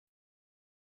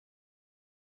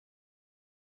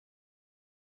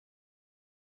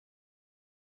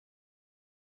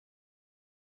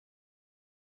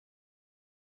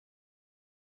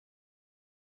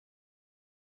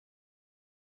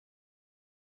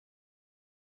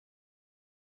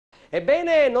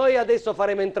Ebbene, noi adesso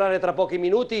faremo entrare tra pochi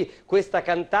minuti questa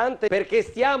cantante perché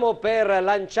stiamo per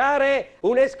lanciare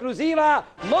un'esclusiva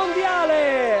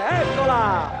mondiale.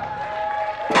 Eccola!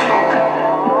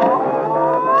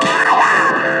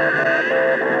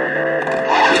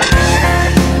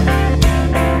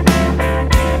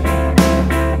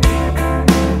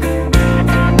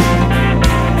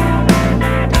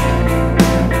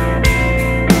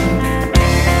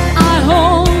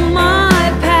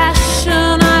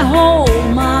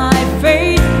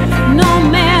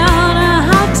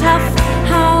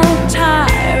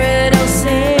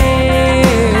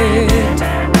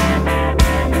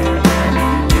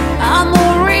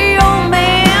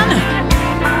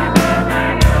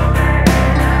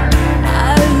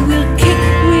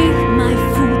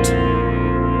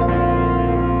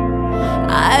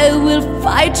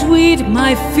 Fight with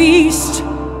my fist.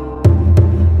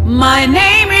 My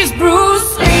name is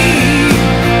Bruce Lee.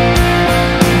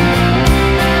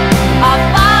 I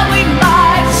fight with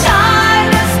my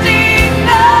China's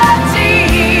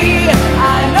dignity. I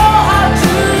know how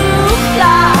to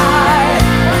fly,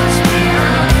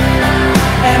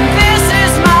 and this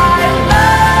is my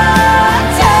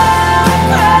battle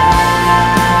cry.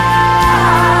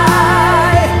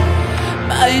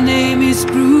 My name is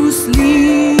Bruce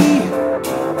Lee.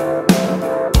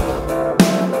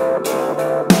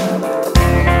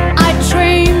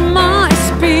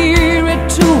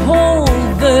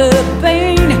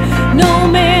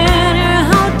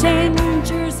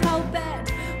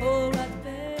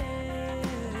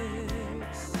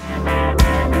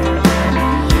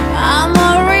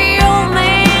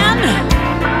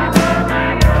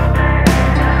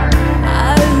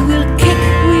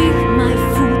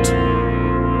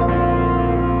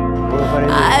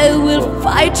 I will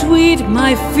fight with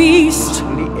my fist.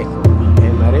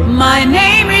 My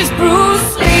name is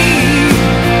Bruce Lee.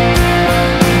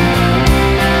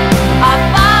 I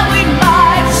fight with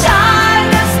my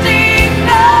China's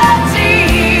dignity.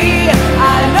 I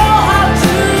know how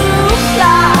to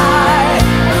fly,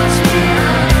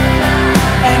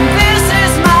 and this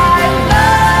is my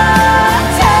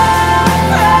battle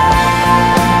cry.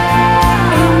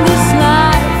 In this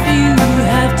life you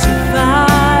have to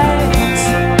fight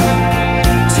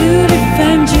to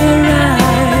defend your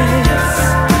rights.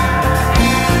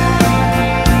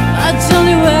 But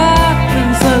only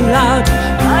weapons allowed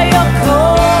by your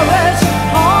courage,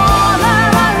 honor,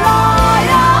 and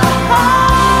loyal heart.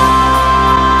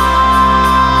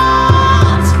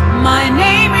 My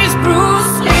name is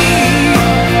Bruce Lee.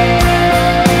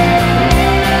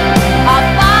 I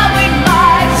fight with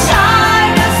my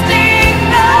China's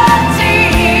dignity.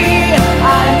 I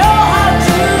know how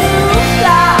to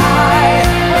fly,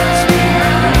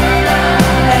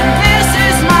 and this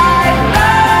is my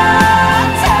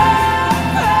battle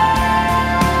cry.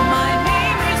 My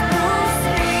name is Bruce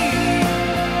Lee,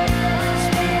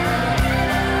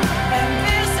 and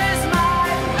this is my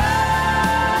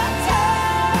battle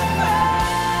cry.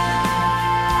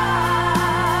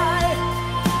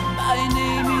 My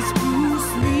name is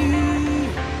Bruce Lee.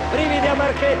 Brividi a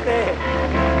marchette!